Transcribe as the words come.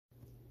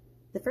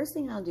The first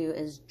thing I'll do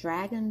is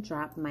drag and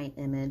drop my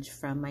image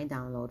from my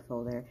download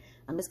folder.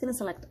 I'm just going to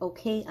select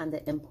OK on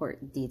the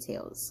import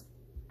details.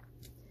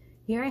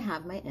 Here I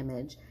have my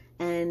image,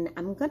 and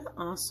I'm going to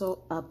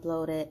also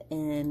upload it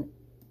in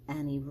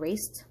an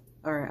erased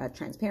or a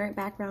transparent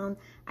background.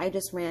 I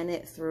just ran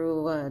it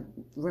through a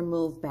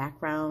remove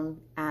background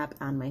app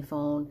on my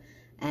phone,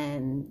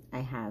 and I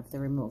have the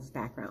remove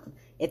background.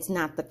 It's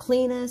not the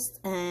cleanest,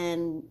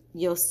 and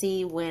you'll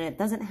see when it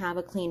doesn't have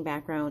a clean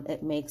background,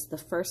 it makes the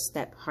first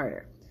step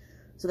harder.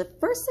 So the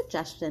first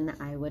suggestion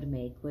I would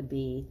make would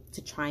be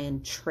to try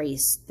and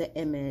trace the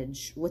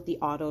image with the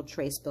auto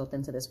trace built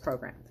into this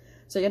program.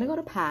 So you're gonna go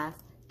to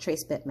Path,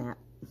 Trace Bitmap.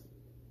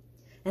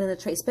 And in the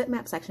Trace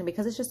Bitmap section,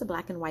 because it's just a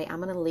black and white, I'm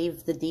gonna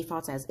leave the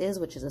defaults as is,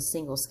 which is a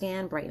single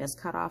scan, brightness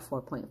cutoff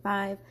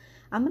 4.5.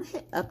 I'm gonna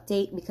hit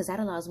update because that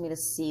allows me to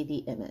see the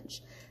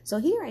image. So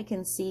here I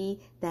can see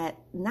that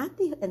not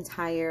the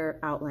entire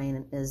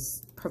outline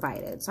is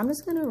provided. So I'm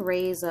just gonna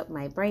raise up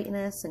my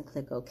brightness and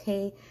click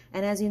OK.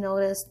 And as you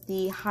notice,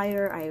 the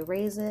higher I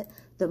raise it,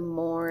 the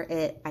more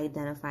it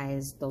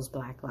identifies those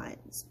black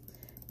lines.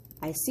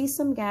 I see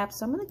some gaps,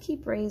 so I'm gonna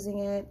keep raising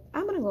it.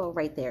 I'm gonna go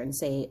right there and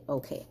say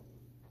OK.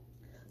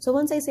 So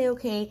once I say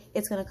OK,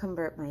 it's gonna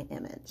convert my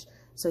image.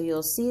 So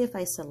you'll see if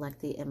I select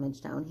the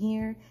image down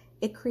here,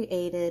 it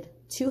created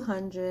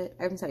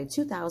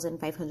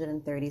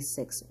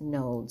 2,536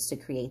 nodes to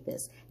create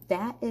this.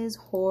 That is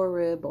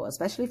horrible,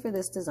 especially for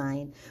this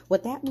design.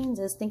 What that means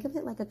is, think of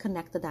it like a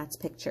connect the dots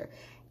picture.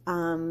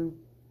 The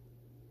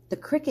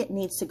Cricut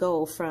needs to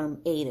go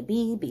from A to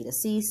B, B to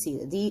C, C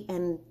to D,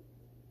 and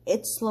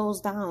it slows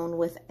down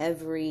with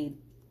every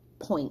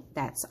point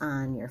that's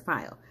on your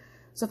file.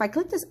 So if I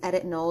click this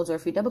edit nodes, or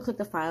if you double click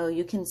the file,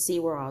 you can see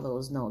where all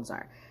those nodes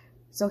are.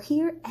 So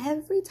here,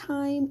 every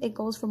time it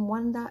goes from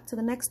one dot to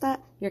the next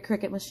dot, your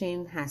Cricut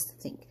machine has to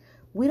think.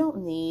 We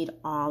don't need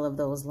all of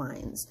those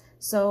lines.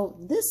 So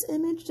this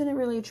image didn't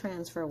really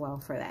transfer well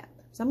for that.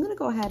 So I'm gonna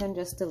go ahead and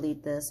just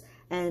delete this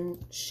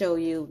and show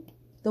you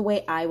the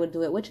way I would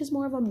do it, which is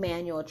more of a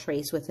manual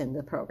trace within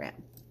the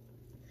program.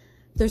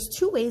 There's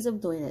two ways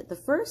of doing it. The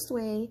first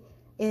way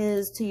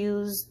is to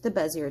use the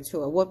Bezier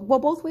tool. Well,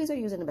 both ways are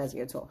using the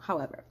Bezier tool.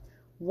 However,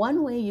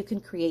 one way you can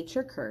create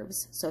your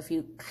curves. So if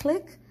you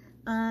click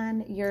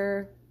on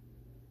your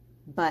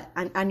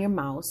on your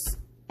mouse,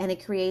 and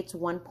it creates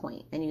one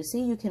point, and you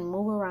see you can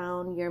move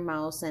around your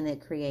mouse and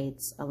it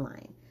creates a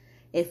line.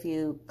 If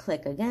you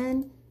click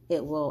again,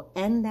 it will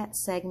end that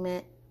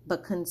segment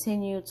but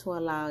continue to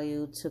allow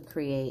you to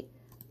create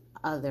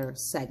other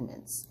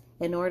segments.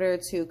 In order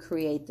to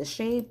create the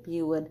shape,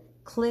 you would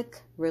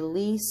click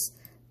release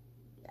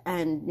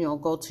and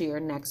go to your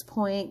next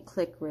point,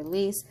 click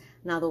release.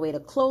 Now the way to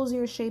close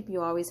your shape,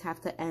 you always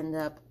have to end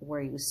up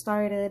where you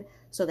started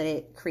so that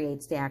it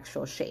creates the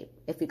actual shape.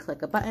 If you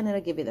click a button, it'll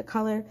give you the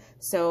color.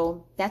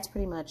 So that's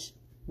pretty much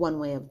one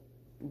way of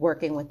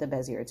working with the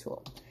Bezier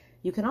tool.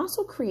 You can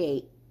also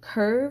create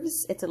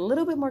curves. It's a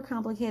little bit more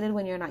complicated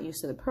when you're not used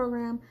to the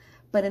program,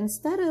 but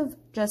instead of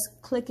just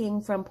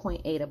clicking from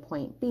point A to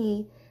point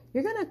B,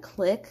 you're gonna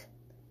click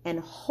and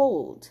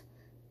hold.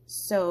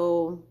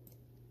 So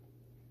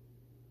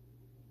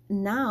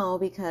now,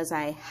 because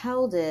I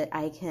held it,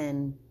 I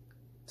can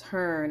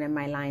turn and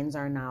my lines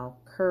are now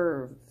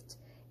curved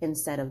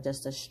instead of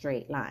just a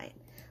straight line.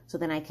 So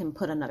then I can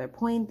put another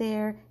point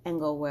there and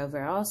go wherever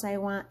else I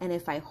want. And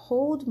if I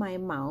hold my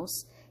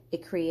mouse,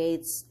 it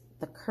creates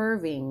the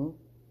curving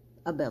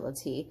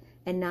ability.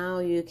 And now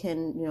you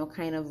can,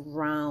 kind of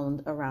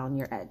round around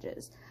your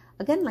edges.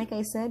 Again, like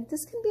I said,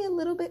 this can be a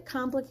little bit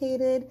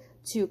complicated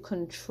to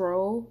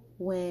control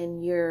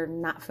when you're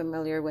not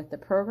familiar with the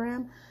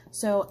program.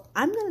 So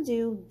I'm going to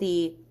do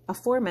the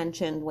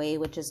aforementioned way,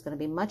 which is going to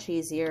be much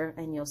easier,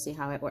 and you'll see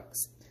how it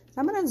works. So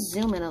I'm going to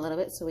zoom in a little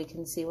bit so we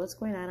can see what's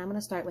going on. I'm going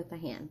to start with the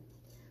hand.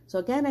 So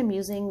again, I'm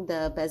using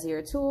the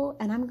Bezier tool,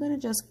 and I'm going to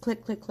just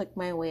click, click, click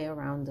my way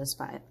around this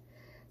file.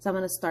 So I'm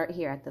going to start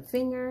here at the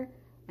finger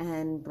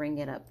and bring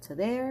it up to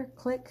there.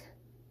 Click,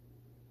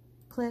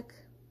 click,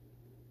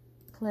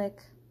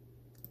 click,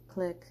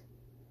 click,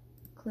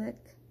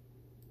 click,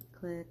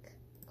 click,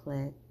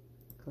 click,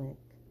 click,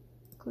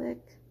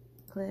 click,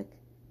 click,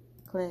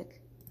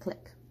 click,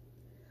 click.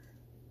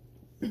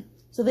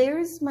 So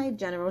there's my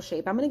general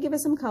shape. I'm going to give it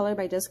some color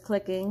by just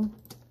clicking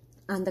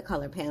on the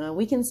color panel.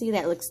 We can see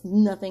that looks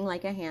nothing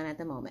like a hand at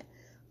the moment,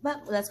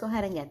 but let's go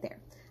ahead and get there.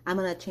 I'm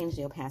going to change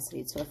the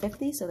opacity to a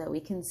 50 so that we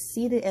can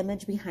see the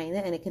image behind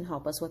it and it can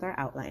help us with our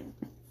outline.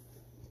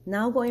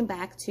 Now going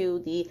back to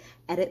the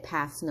edit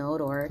path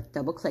node, or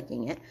double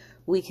clicking it,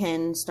 we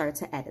can start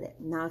to edit it.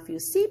 Now if you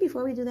see,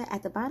 before we do that,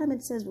 at the bottom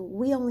it says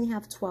we only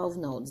have 12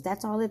 nodes.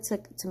 That's all it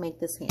took to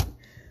make this hand.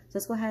 So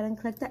let's go ahead and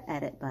click the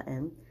edit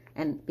button.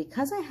 And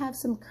because I have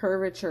some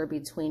curvature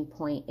between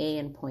point A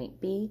and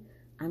point B,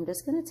 I'm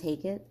just going to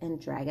take it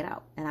and drag it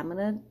out. And I'm going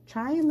to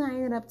try and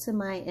line it up to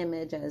my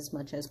image as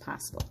much as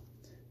possible.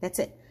 That's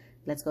it.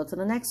 Let's go to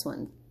the next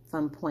one.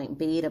 From point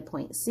B to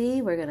point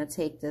C, we're going to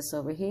take this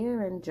over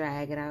here and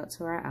drag it out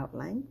to our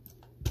outline.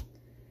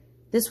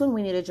 This one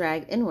we need to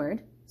drag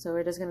inward. So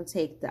we're just going to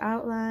take the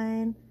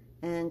outline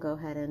and go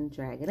ahead and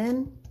drag it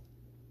in.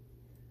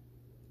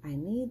 I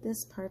need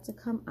this part to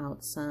come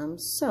out some.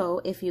 So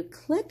if you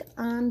click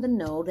on the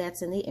node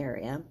that's in the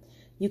area,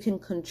 you can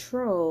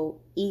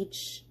control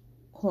each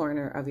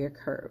corner of your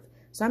curve.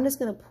 So I'm just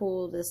going to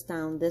pull this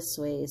down this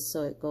way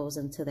so it goes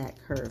into that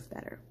curve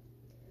better.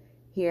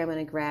 Here I'm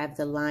going to grab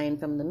the line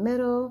from the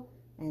middle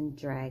and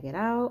drag it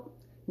out.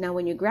 Now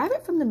when you grab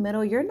it from the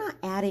middle, you're not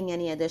adding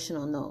any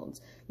additional nodes.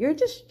 You're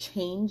just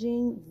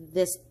changing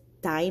this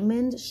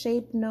diamond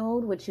shaped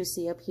node, which you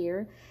see up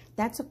here.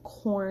 That's a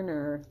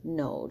corner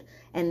node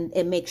and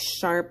it makes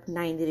sharp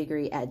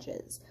 90-degree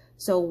edges.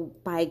 So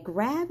by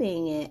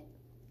grabbing it,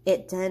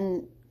 it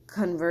then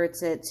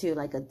converts it to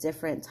like a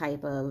different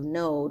type of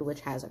node,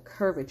 which has a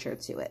curvature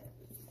to it.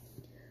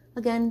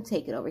 Again,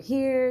 take it over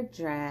here,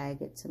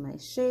 drag it to my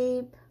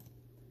shape,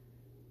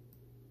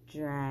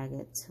 drag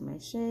it to my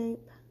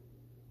shape.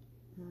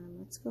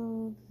 Let's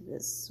go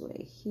this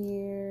way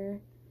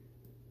here.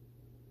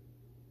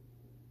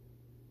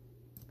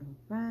 All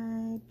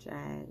right,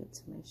 drag it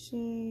to my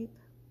shape.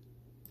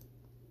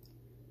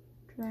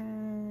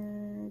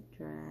 Drag,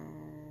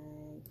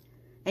 drag.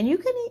 And you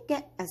can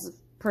get as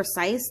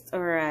precise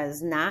or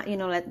as not, you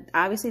know, that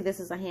obviously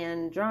this is a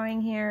hand drawing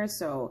here,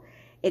 so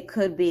it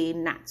could be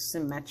not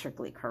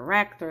symmetrically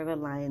correct or the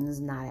line's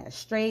not as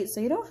straight.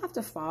 So you don't have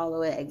to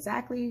follow it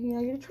exactly. You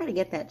know, you're trying to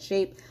get that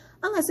shape.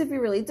 Unless if you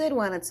really did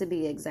want it to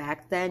be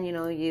exact, then, you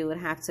know, you would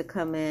have to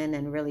come in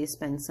and really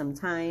spend some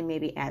time,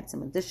 maybe add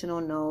some additional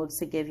nodes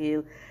to give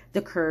you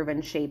the curve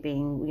and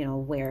shaping, you know,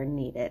 where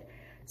needed.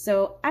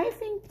 So I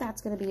think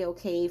that's going to be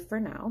okay for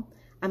now.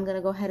 I'm going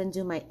to go ahead and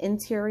do my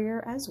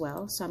interior as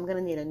well. So I'm going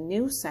to need a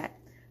new set.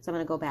 So I'm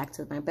going to go back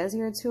to my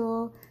Bezier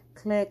tool,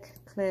 click,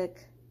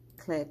 click,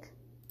 click,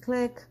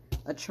 click.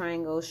 A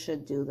triangle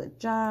should do the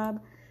job.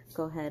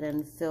 Go ahead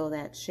and fill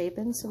that shape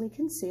in so we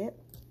can see it.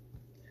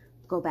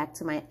 Go back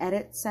to my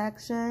edit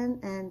section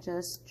and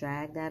just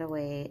drag that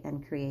away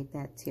and create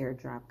that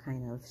teardrop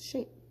kind of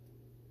shape.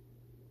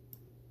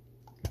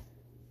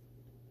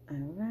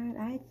 All right,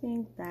 I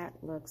think that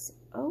looks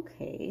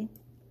okay.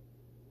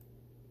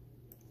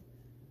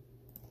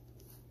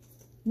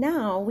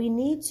 Now we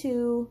need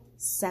to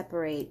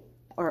separate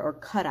or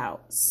cut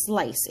out,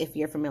 slice. If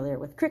you're familiar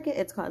with Cricut,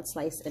 it's called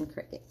slice in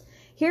Cricut.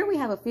 Here we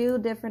have a few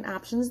different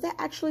options that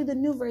actually the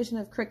new version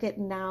of Cricut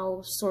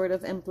now sort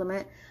of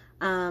implement.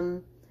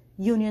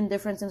 Union,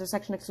 difference,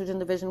 intersection, exclusion,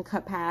 division,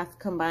 cut path,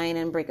 combine,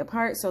 and break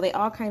apart. So they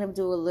all kind of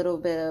do a little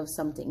bit of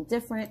something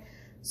different.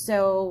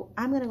 So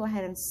I'm going to go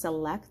ahead and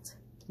select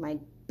my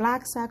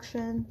black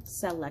section,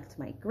 select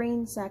my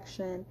green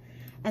section,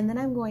 and then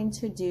I'm going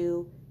to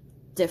do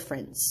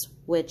difference,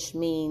 which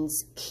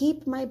means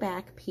keep my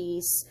back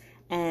piece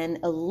and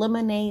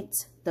eliminate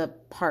the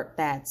part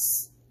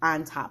that's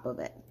on top of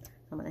it.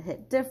 I'm going to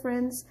hit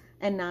difference,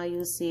 and now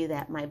you see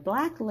that my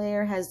black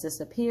layer has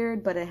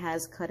disappeared, but it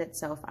has cut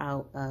itself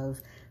out of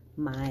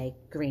my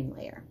green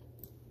layer.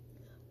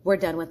 We're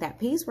done with that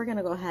piece. We're going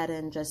to go ahead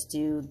and just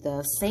do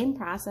the same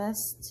process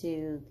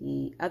to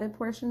the other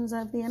portions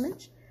of the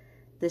image.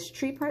 This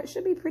tree part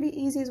should be pretty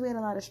easy as we had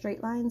a lot of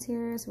straight lines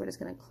here. So we're just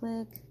going to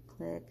click,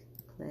 click,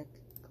 click,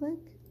 click,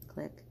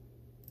 click,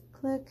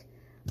 click.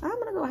 I'm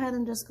going to go ahead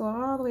and just go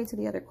all the way to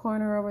the other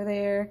corner over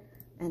there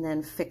and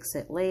then fix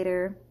it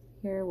later.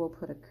 Here we'll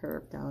put a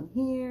curve down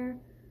here,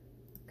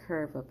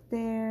 curve up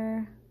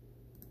there.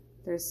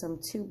 There's some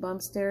 2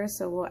 bumps there,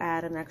 so we'll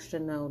add an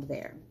extra node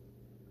there.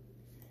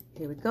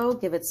 Here we go,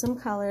 give it some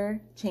color,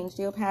 change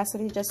the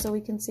opacity just so we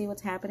can see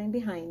what's happening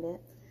behind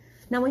it.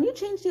 Now when you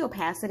change the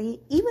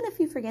opacity, even if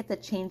you forget to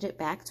change it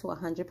back to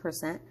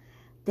 100%,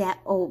 that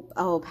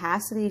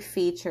opacity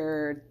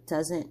feature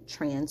doesn't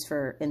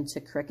transfer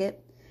into Cricut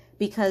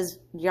because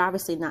you're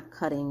obviously not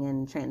cutting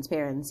in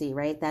transparency,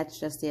 right? That's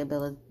just the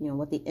ability, you know,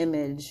 what the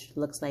image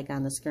looks like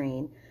on the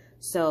screen.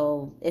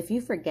 So if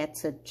you forget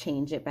to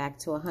change it back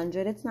to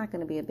 100, it's not going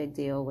to be a big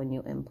deal when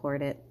you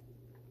import it.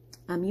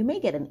 You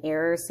may get an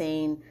error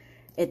saying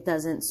it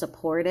doesn't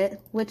support it,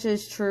 which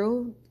is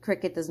true.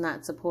 Cricut does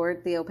not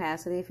support the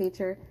opacity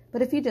feature,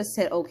 but if you just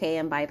hit OK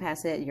and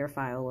bypass it, your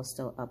file will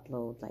still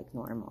upload like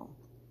normal.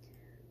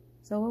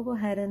 So we'll go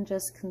ahead and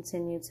just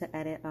continue to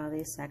edit all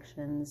these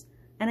sections.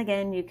 And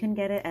again, you can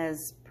get it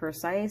as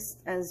precise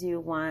as you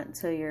want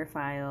to your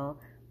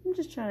file. I'm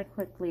just trying to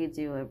quickly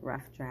do a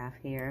rough draft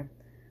here.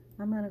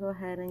 I'm going to go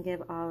ahead and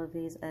give all of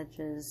these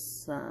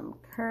edges some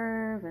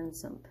curve and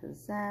some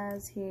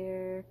pizzazz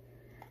here.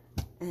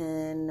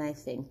 And I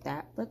think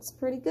that looks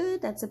pretty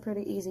good. That's a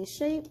pretty easy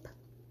shape.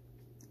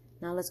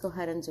 Now let's go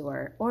ahead and do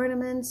our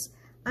ornaments.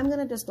 I'm going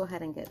to just go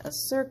ahead and get a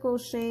circle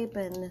shape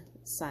and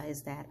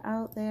size that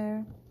out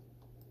there.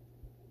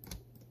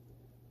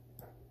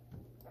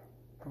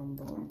 Boom,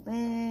 boom,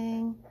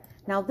 bang.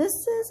 Now this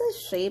is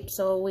a shape,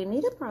 so we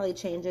need to probably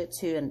change it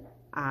to an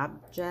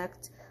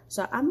object.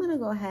 So I'm going to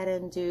go ahead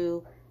and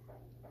do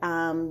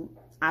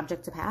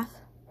object to path.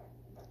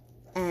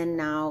 And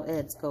now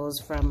it goes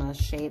from a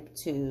shape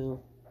to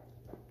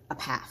a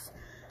path.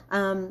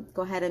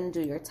 Go ahead and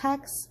do your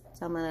text.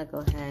 So I'm gonna go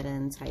ahead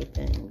and type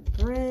in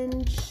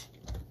Grinch.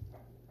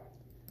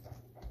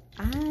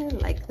 I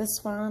like this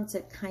font.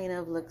 It kind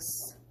of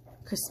looks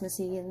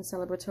Christmassy and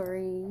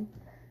celebratory.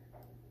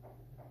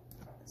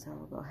 So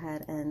we'll go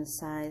ahead and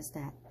size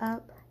that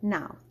up.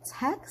 Now,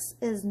 text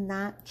is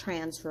not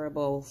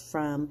transferable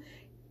from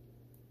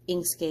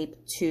Inkscape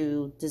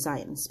to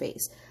Design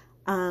Space.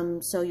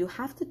 So you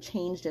have to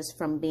change this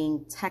from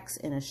being text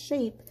in a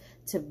shape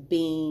to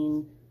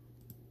being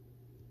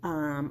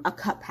a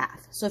cut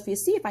path. So if you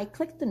see, if I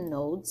click the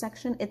node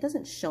section, it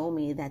doesn't show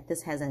me that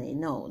this has any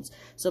nodes.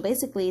 So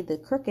basically the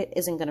Cricut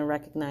isn't going to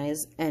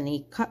recognize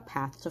any cut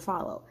path to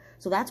follow.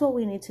 So that's what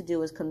we need to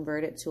do, is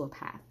convert it to a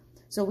path.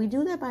 So we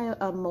do that by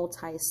a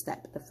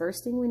multi-step. The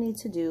first thing we need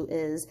to do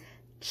is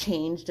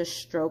change the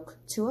stroke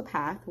to a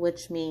path,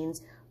 which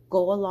means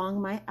go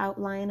along my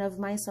outline of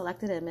my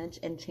selected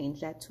image and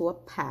change that to a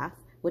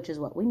path, which is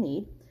what we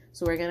need.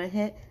 So we're going to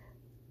hit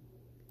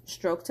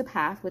stroke to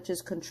path, which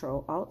is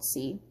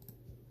Control-Alt-C.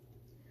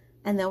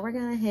 And then we're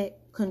going to hit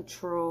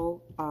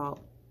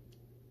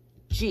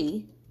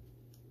Control-Alt-G.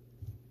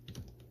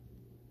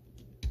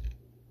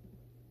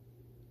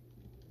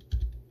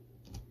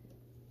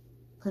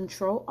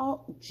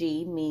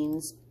 Control-Alt-G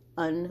means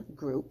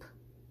ungroup.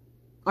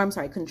 Or I'm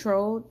sorry,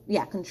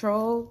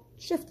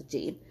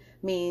 Control-Shift-G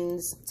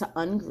means to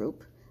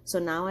ungroup. So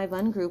now I've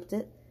ungrouped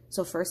it.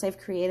 So first I've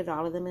created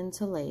all of them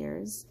into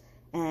layers,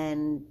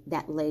 and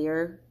that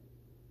layer,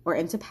 or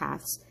into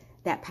paths.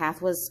 That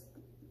path was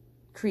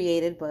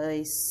created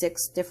by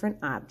 6 different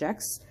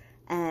objects,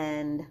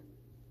 and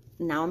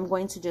now I'm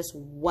going to just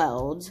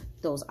weld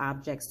those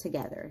objects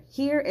together.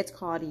 Here it's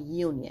called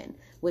union,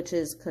 which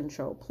is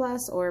Control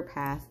plus or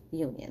path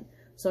union.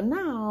 So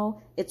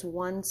now it's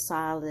one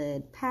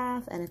solid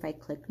path, and if I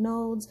click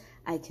nodes,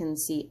 I can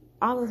see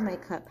all of my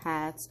cut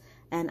paths,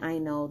 and I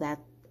know that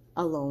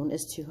alone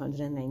is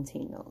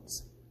 219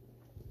 nodes.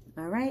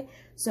 All right,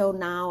 so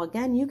now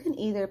again, you can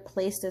either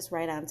place this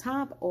right on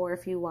top, or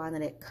if you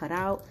wanted it cut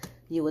out,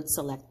 you would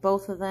select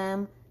both of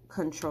them,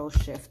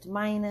 Control-Shift-,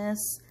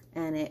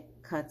 and it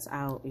cuts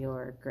out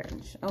your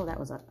Grinch. Oh, that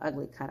was an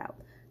ugly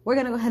cutout. We're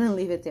gonna go ahead and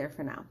leave it there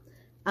for now.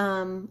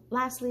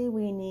 Lastly,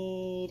 we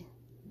need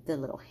the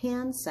little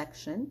hand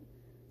section.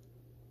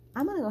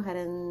 I'm gonna go ahead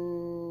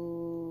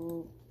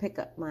and pick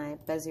up my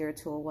Bezier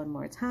tool one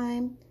more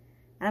time,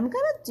 and I'm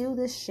gonna do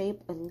this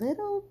shape a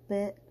little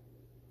bit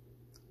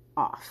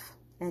off,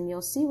 and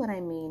you'll see what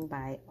I mean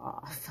by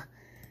off.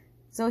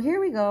 So here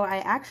we go. I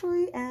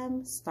actually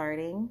am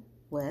starting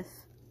with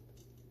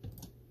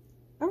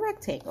a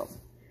rectangle.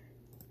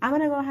 I'm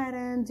going to go ahead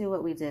and do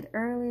what we did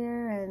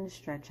earlier and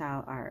stretch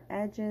out our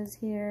edges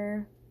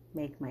here,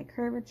 make my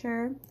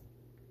curvature.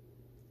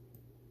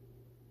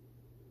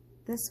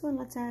 This one,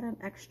 let's add an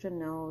extra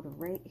node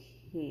right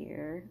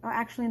here. Oh,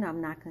 actually, no,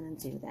 I'm not going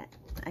to do that.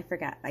 I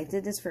forgot. I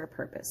did this for a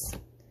purpose.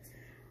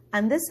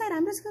 On this side,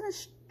 I'm just going to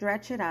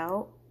stretch it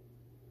out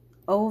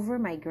over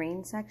my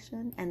green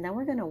section, and then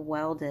we're going to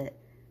weld it,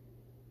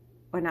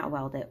 or not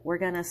weld it, we're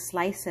going to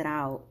slice it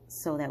out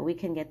so that we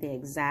can get the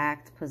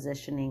exact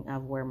positioning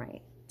of where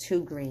my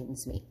 2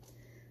 greens meet.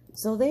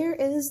 So there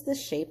is the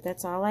shape.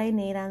 That's all I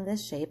need on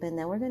this shape, and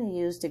then we're going to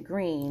use the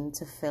green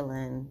to fill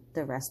in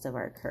the rest of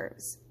our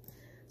curves.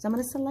 So I'm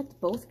going to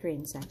select both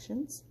green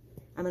sections.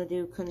 I'm going to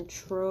do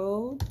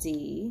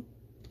Control-D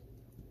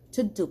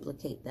to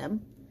duplicate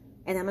them,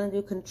 and I'm going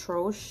to do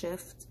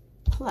Control-Shift+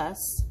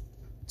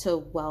 to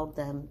weld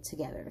them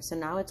together. So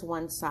now it's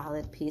one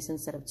solid piece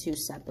instead of 2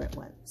 separate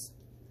ones.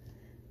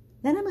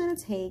 Then I'm going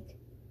to take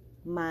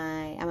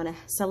I'm going to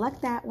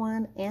select that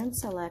one and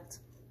select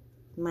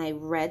my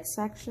red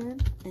section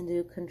and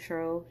do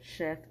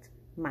Control-Shift-.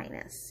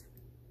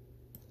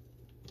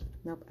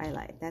 Nope, I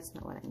lied. That's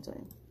not what I'm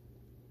doing.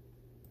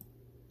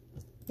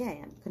 Yeah, I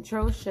am.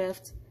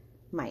 Control-Shift-.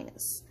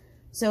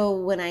 So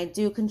when I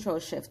do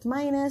Control-Shift-,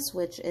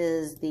 which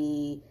is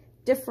the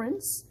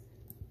difference,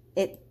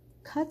 it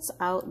cuts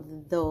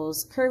out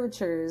those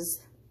curvatures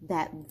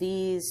that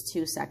these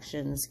 2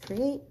 sections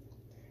create,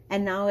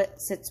 and now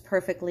it sits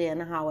perfectly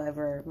in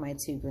however my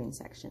 2 green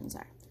sections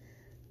are.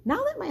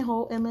 Now that my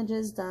whole image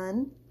is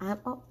done,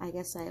 oh, I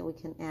guess we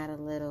can add a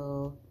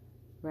little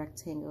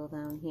rectangle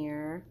down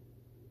here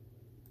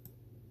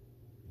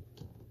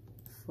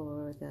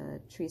for the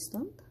tree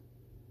stump.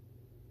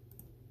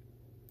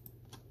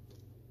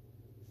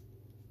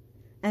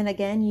 And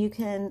again, you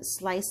can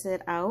slice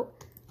it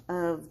out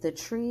of the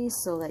tree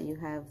so that you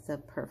have the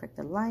perfect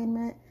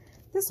alignment.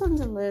 This one's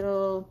a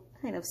little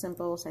kind of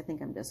simple, so I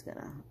think I'm just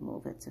gonna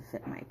move it to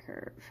fit my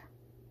curve.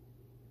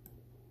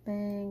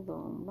 Bang,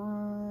 boom,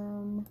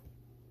 bum.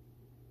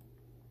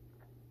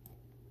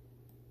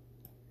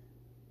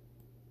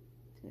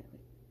 There we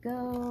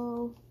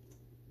go.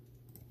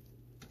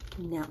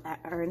 Now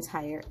that our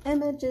entire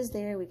image is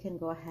there, we can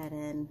go ahead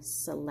and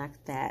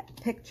select that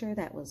picture.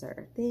 That was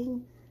our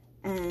thing,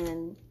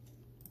 and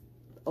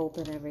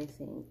open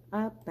everything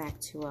up back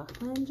to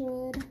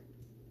 100.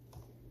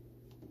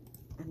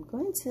 I'm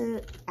going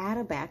to add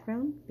a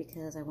background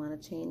because I want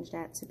to change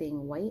that to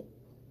being white.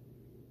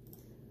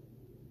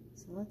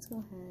 So let's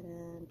go ahead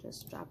and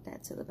just drop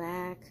that to the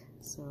back.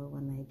 So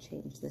when I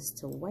change this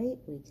to white,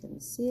 we can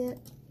see it.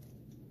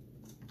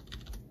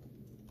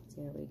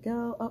 There we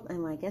go. Oh,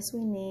 and I guess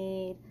we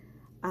need,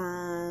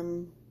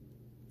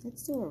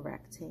 let's do a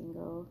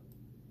rectangle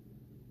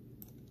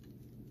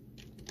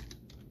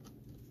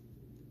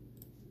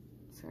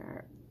for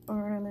our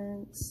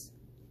ornaments.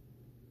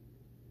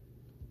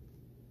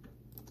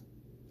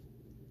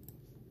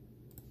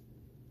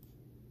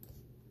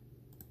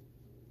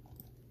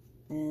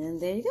 And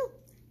there you go.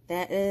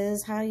 That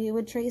is how you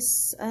would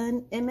trace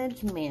an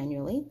image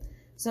manually.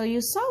 So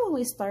you saw when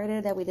we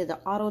started that we did the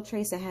auto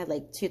trace, it had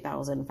like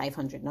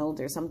 2,500 nodes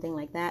or something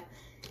like that.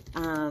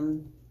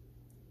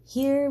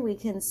 Here we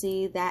can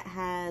see that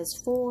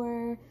has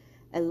 4,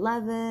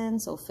 11,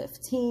 so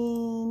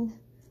 15,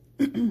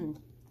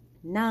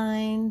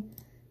 9,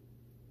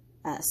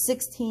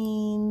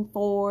 16,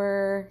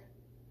 4,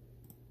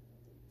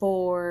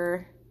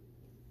 4,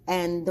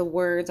 and the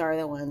words are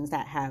the ones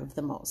that have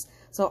the most.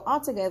 So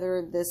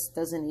altogether, this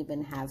doesn't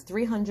even have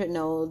 300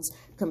 nodes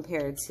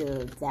compared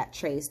to that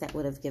trace that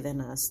would have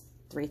given us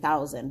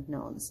 3,000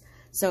 nodes.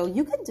 So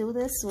you can do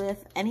this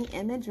with any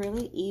image,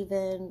 really,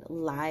 even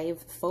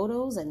live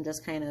photos, and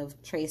just kind of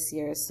trace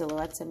your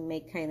silhouettes and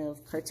make kind of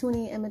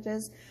cartoony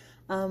images.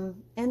 And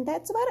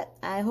that's about it.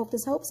 I hope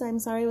this helps. I'm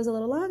sorry it was a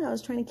little long. I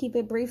was trying to keep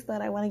it brief,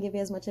 but I want to give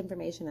you as much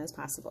information as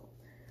possible.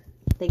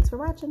 Thanks for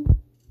watching.